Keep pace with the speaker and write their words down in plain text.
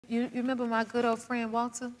You remember my good old friend,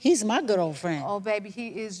 Walter? He's my good old friend. Oh, baby, he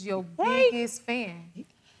is your biggest fan.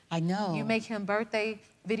 I know. You make him birthday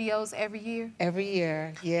videos every year? Every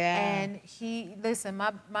year, yeah. And listen,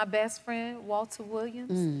 my best friend, Walter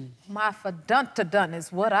Williams, my fadunta-dun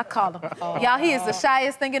is what I call him. Y'all, he is the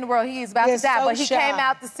shyest thing in the world. He is about to die, so but he came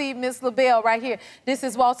out to see Miss LaBelle right here. This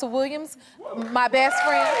is Walter Williams, my best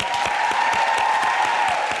friend.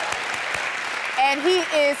 And he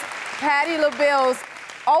is Patti LaBelle's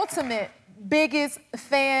ultimate biggest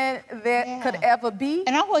fan that could ever be.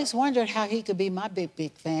 And I always wondered how he could be my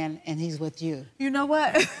big fan and he's with you. You know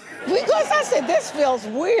what? Because I said, this feels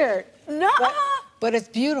weird. No. But it's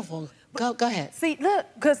beautiful. Go ahead. See, look,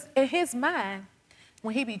 because in his mind,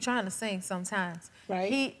 when he be trying to sing sometimes,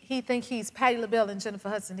 he think he's Patti LaBelle and Jennifer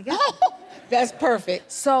Hudson together. That's perfect.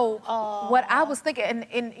 So what I was thinking,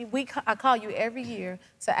 and I call you every year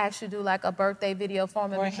to actually do like a birthday video for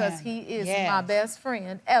him because he is my best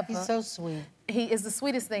friend ever. He's so sweet. He is the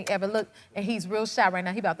sweetest thing ever. Look, and he's real shy right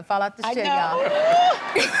now. He about to fall out the chair, y'all.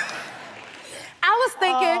 I was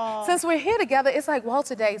thinking, since we're here together, it's like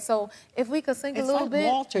Walter Day. So if we could sing a little bit.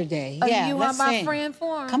 Walter Day. You are my friend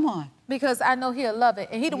for him. Come on. Because I know he'll love it.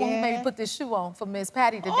 And he the one who made me put this shoe on for Miss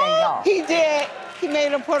Patti today, y'all. He did. He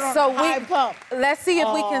made her put on high pump. Let's see if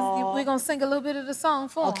we're going to sing a little bit of the song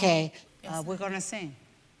for him. Okay. We're going to sing.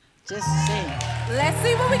 Just sing. Let's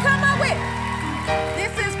see what we come up with.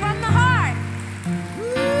 This is from the heart.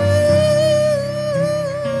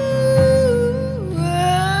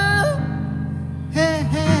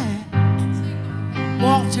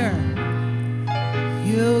 Walter,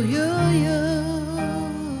 you.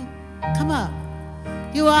 Come up.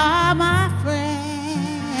 You are my friend.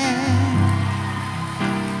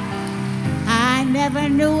 I never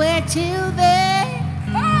knew it till then.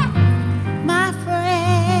 My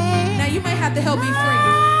friend. Now you might have to help me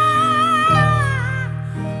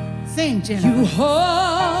free. Sing, Jennifer. You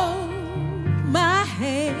hold my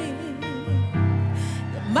hand.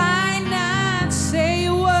 You might not say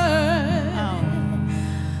a word,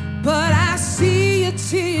 but I see your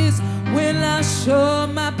tears when I show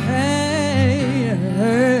my pain.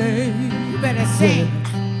 You better sing.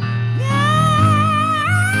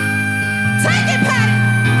 Take it, Patti.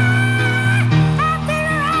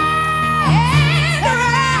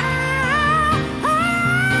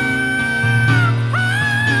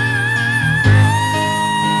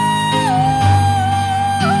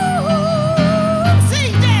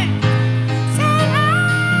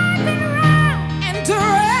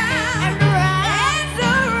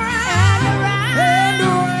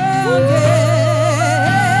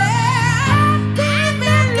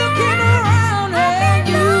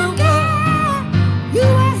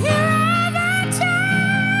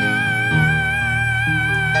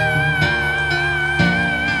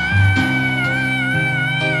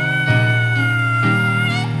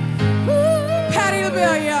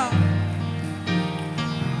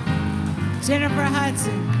 Jennifer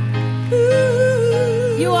Hudson.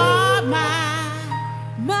 Ooh, you are my.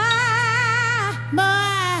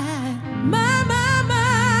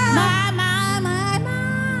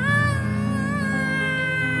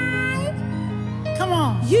 Come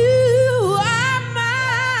on. You are my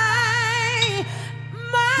friend.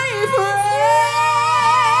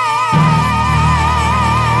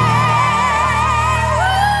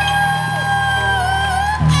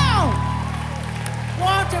 Oh,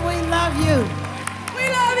 Walter, we love you. We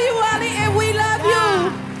love you, Wally, and we love you.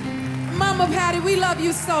 Mama Patti, we love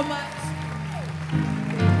you so much.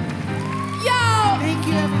 Y'all. Thank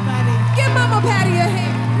you, everybody. Give Mama Patti a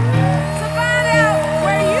hand. To find out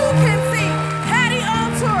where you can see Patti on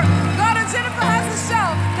tour, go to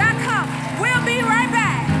JenniferHudsonShow.com. We'll be right back.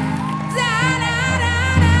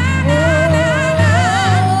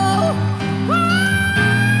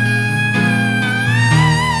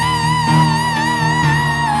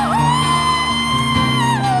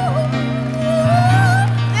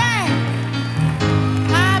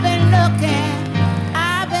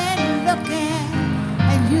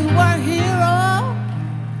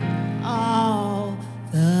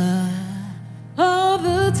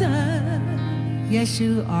 Yes,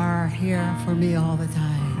 you are here for me all the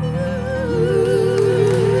time.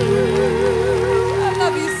 I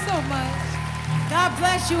love you so much. God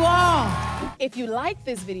bless you all. If you like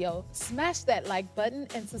this video, smash that like button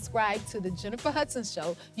and subscribe to the Jennifer Hudson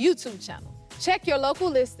Show YouTube channel. Check your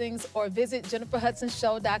local listings or visit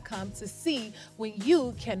JenniferHudsonShow.com to see when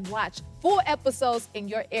you can watch full episodes in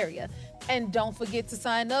your area. And don't forget to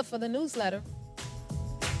sign up for the newsletter.